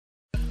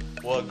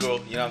Well, girl,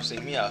 you know what I'm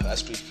saying? Me, I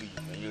straight feel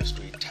you, man. You're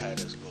straight tired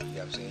as girl. You know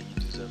what I'm saying?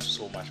 You deserve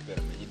so much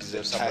better, man. You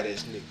deserve somebody. You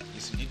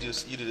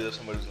deserve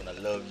somebody who's gonna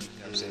love you. You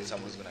know what I'm saying?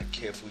 Somebody's gonna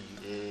care for you.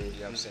 You know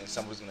what I'm saying?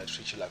 Somebody's gonna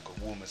treat you like a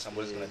woman.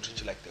 Somebody's gonna treat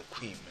you like the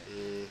queen, man.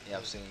 You know what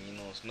I'm saying? You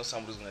know, not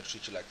somebody's gonna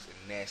treat you like the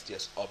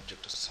nastiest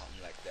object or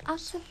something like that.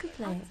 Awesome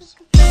complaints.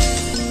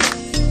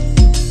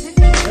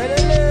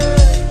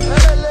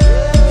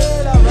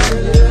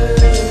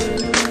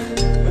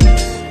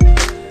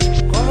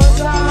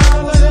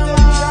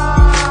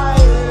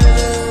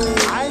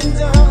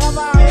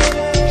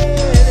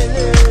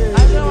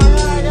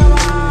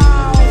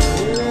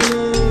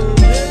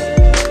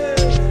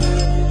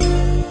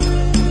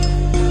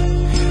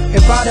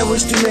 I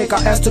wish to make,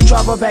 I asked to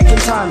travel back in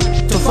time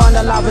to find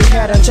a love we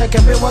had and check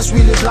if it was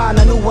really blind.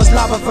 I knew it was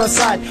love at first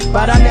sight,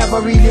 but I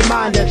never really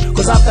minded,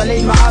 cause after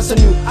laying my eyes on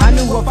you, I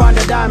knew I'd find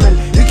a diamond.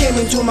 You came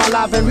into my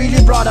life and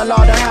really brought a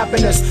lot of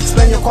happiness.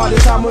 Spend your quality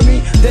time with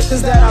me, the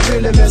things that I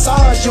really miss. I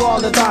heard you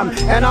all the time,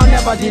 and I'll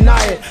never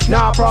deny it.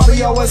 Now I'll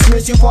probably always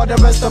miss you for the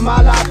rest of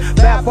my life.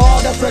 Back for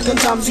all the freaking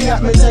times you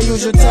had me say you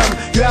should tell.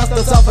 You asked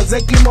yourself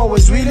exactly more,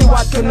 is really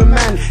what kind of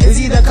man? Is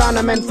he the kind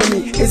of man for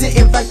me? Is it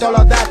in fact all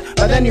of that?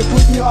 But then you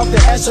put me off the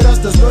edge, so that's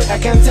the story I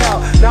can tell.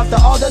 Now after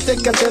all the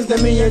thick and thin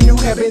that me and you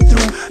have been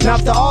through, now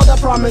after all the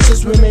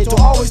promises we made to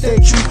always stay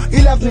true,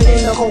 you left me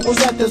in the cold, cause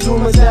at the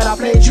rumors that I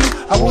played you.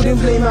 I wouldn't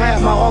blame, I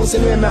had my wrong, say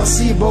me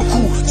merci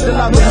beaucoup. Still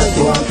I miss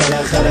you.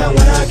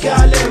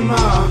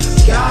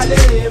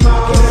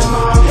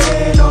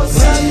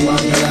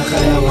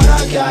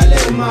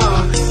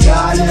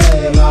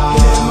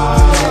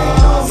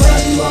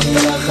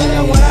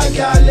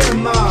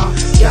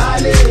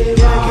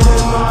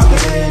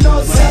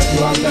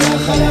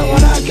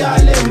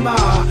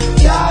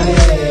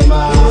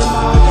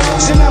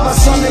 She never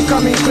saw me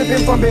coming,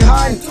 creeping from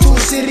behind. 2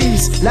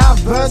 cities,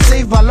 love birds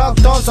saved by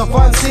lockdowns of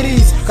 1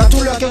 cities.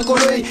 Katula ke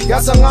koloi,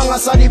 yasanganga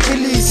sa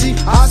dipilisi.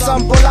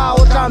 Asampola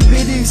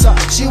utambidisa.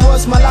 She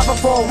was my lover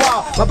for a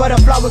while, my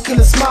butterfly would kill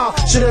a smile.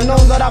 Should've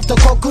known that after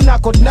Kokun I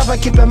could never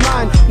keep in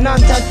mind.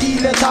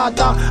 Nantatile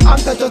tata,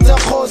 amtatote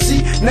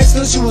khosi. Next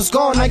thing she was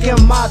gone, I get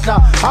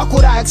Matlhale. How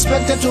could I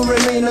expect her to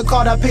remain a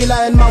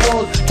caterpillar in my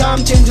world?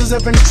 Time changes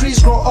even trees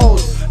grow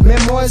old.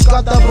 Memories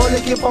got the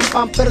bolletjie van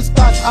pamper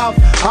start af.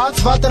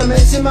 Hearts water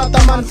mense met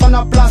 'n man van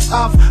 'n plas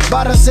af.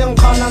 Bara seng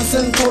gaan en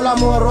seng tola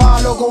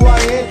moralo go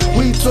wae.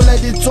 We tsole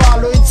di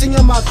tswalo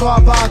itsinye matlo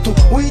a batho.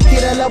 We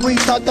tirela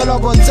boithatelo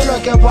bontshelo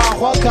ke ba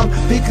go come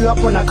pick you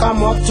up on a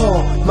come up to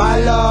my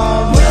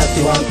love.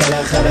 Moratiwa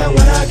pelekgele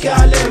ngwana ke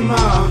alema.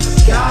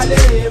 Ke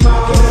alema.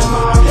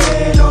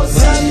 Ke no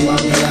Moratiwa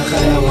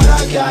pelekgele ngwana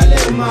ke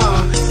alema.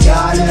 Ke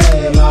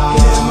alema.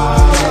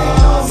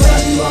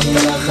 Moratiwa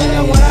pelekgele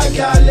ngwana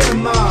ke alema.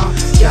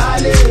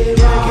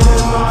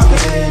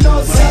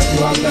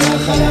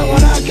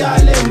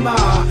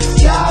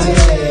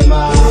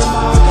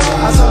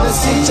 I saw the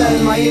teacher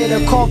in my ear, the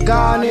cop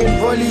gun in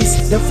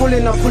police. They're full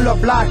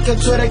of blood,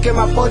 kept sure they get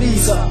my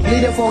bodies.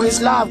 Bleeding for his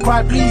life,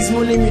 cry please,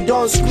 Molemi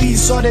don't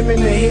squeeze. Saw them in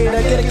the head,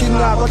 I get a king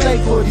out, but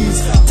like for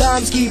these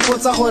times keep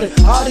what's a horror.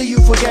 How do you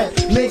forget?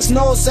 Makes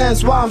no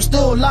sense why I'm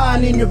still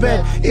lying in your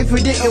bed. If you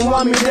didn't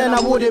want me then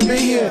I wouldn't be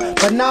here.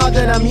 But now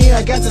that I'm here,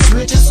 I guess it's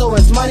riches, so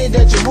it's money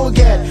that you will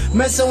get.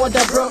 Messing with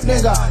that broke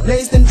nigga,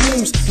 laced in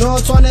dreams. No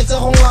it's one it's a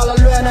home while I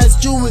learn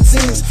as you it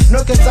seems.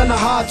 No it's on a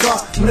hard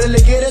talk, I'm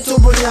relegated to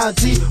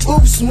Bunyati.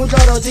 Oops,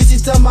 Mutlaro Titi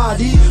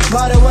Tamadi.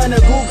 But when a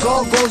good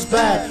girl goes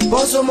bad,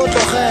 Boso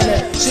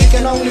Motlapele, she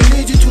can only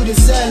lead you to the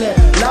cellar.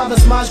 Love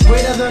is much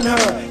greater than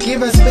her.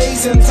 Give her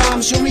space and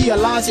time, she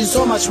realizes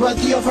so much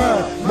worthy of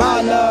her.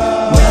 My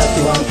love.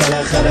 Moratiwa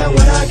pelekgele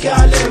ngwana ke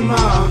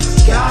alema.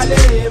 Ke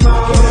alema.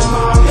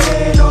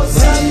 Ke no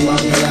Moratiwa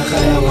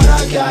pelekgele ngwana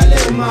ke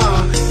alema.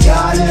 Ke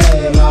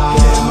alema.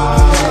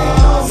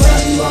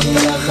 Moratiwa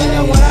pelekgele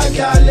ngwana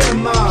ke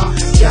alema.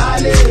 Ke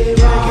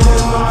alema.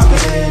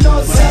 Ke no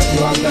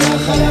Moratiwa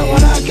pelekgele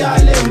ngwana ke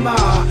alema.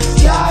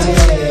 Ke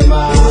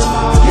alema.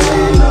 Ke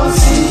no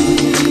si.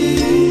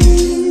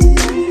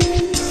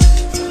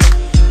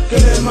 Ke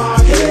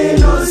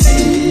no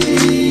si.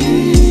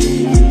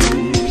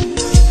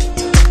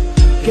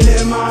 Kill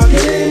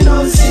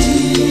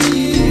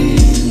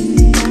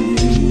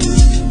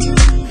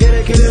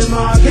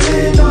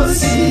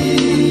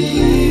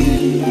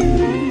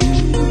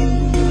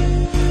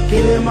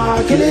him,